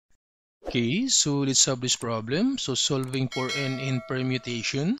Okay, so let's solve this problem. So solving for n in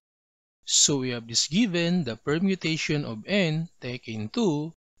permutation. So we have this given, the permutation of n taken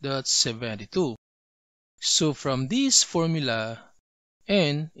 2, that's 72. So from this formula,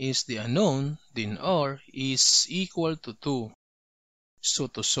 n is the unknown, then r is equal to 2. So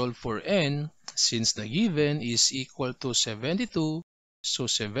to solve for n, since the given is equal to 72, so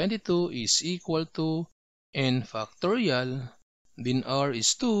 72 is equal to n factorial, then r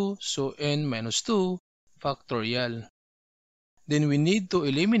is 2, so n minus 2 factorial. Then we need to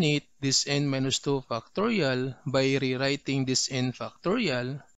eliminate this n minus 2 factorial by rewriting this n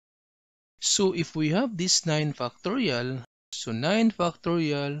factorial. So if we have this 9 factorial, so 9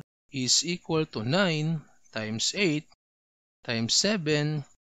 factorial is equal to 9 times 8 times 7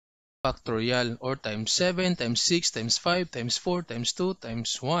 factorial, or times 7 times 6 times 5 times 4 times 2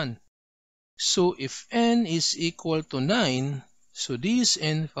 times 1. So if n is equal to 9, so this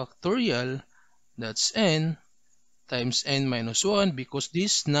n factorial, that's n times n minus 1, because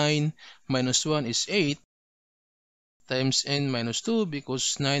this 9 minus 1 is 8, times n minus 2,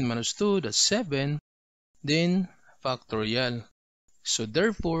 because 9 minus 2, that's 7, then factorial. So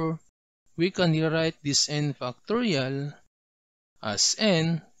therefore, we can rewrite this n factorial as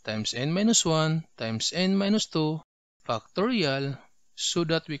n times n minus 1 times n minus 2 factorial, so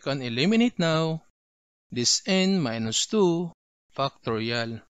that we can eliminate now this n minus 2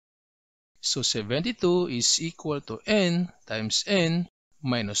 factorial. So 72 is equal to n times n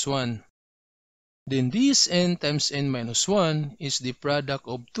minus 1. Then this n times n minus 1 is the product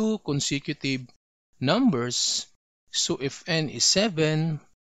of two consecutive numbers. So if n is 7,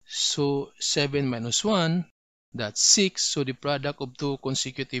 so 7 minus 1, that's 6. So the product of two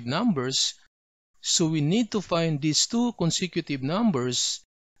consecutive numbers. So we need to find these two consecutive numbers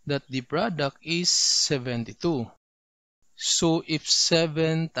that the product is 72. So if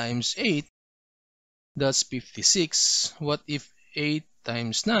 7 times 8, that's 56. What if 8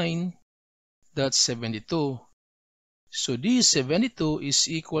 times 9? That's 72. So this 72 is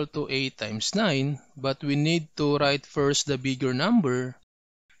equal to 8 times 9, but we need to write first the bigger number.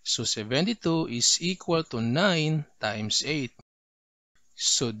 So 72 is equal to 9 times 8.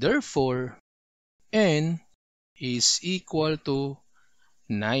 So therefore, n is equal to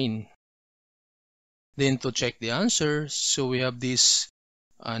 9. Then to check the answer, so we have this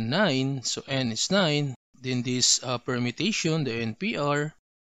 9, so n is 9. Then this permutation, the NPR,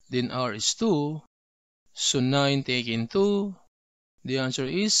 then r is 2. So 9 taken 2, the answer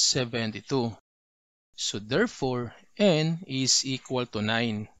is 72. So therefore, n is equal to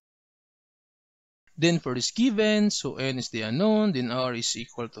 9. Then for this given, so n is the unknown, then r is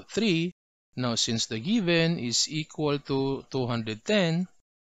equal to 3. Now since the given is equal to 210,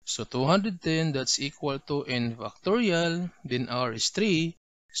 so 210, that's equal to n factorial, then r is 3,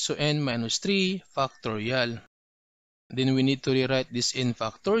 so n minus 3 factorial. Then we need to rewrite this n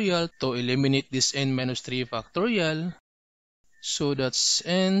factorial to eliminate this n minus 3 factorial. So that's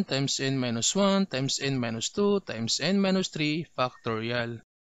n times n minus 1 times n minus 2 times n minus 3 factorial.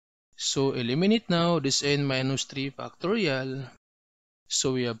 So eliminate now this n minus 3 factorial.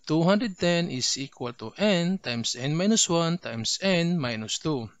 So we have 210 is equal to n times n minus 1 times n minus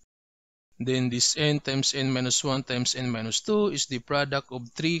 2. Then this n times n minus 1 times n minus 2 is the product of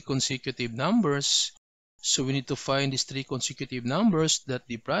three consecutive numbers. So we need to find these three consecutive numbers that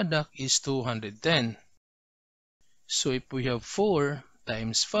the product is 210. So if we have 4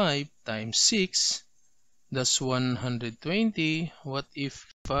 times 5 times 6, that's 120. What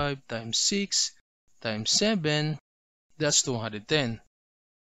if 5 times 6 times 7, that's 210.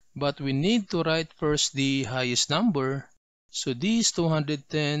 But we need to write first the highest number. So this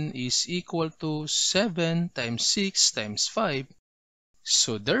 210 is equal to 7 times 6 times 5.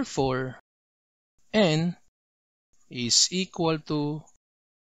 So therefore, n is equal to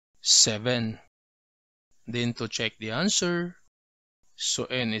 7. Then to check the answer, so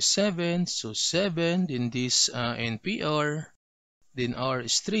n is 7, so 7, then this NPR, then r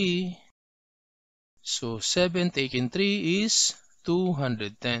is 3. So 7 taken 3 is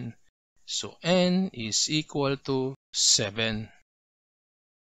 210. So n is equal to 7.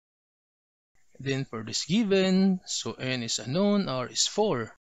 Then for this given, so n is unknown, r is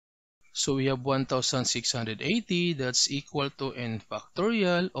 4. So we have 1680, that's equal to n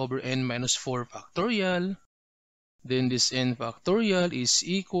factorial over n minus 4 factorial. Then this n factorial is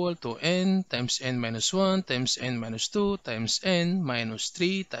equal to n times n minus 1 times n minus 2 times n minus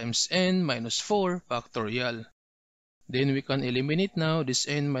 3 times n minus 4 factorial. Then we can eliminate now this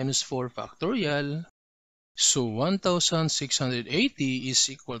n minus 4 factorial. So 1680 is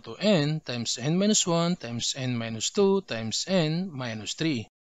equal to n times n minus 1 times n minus 2 times n minus 3.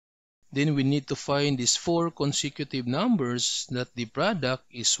 Then we need to find these 4 consecutive numbers that the product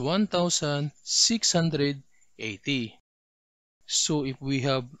is 1680. So if we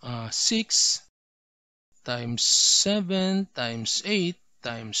have 6 times 7 times 8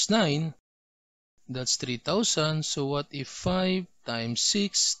 times 9, that's 3000. So what if 5 times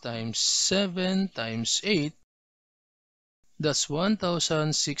 6 times 7 times 8? That's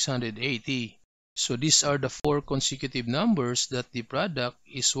 1680. So these are the 4 consecutive numbers that the product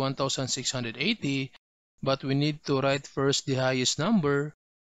is 1680, but we need to write first the highest number.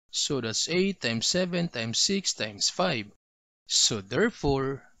 So that's 8 times 7 times 6 times 5. So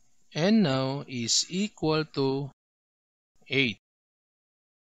therefore, n now is equal to 8.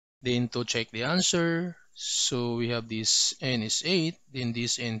 Then to check the answer, so we have this n is 8, then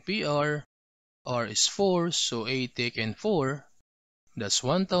this NPR, R is 4, so 8 taken 4, that's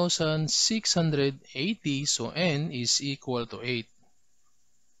 1680, so n is equal to 8.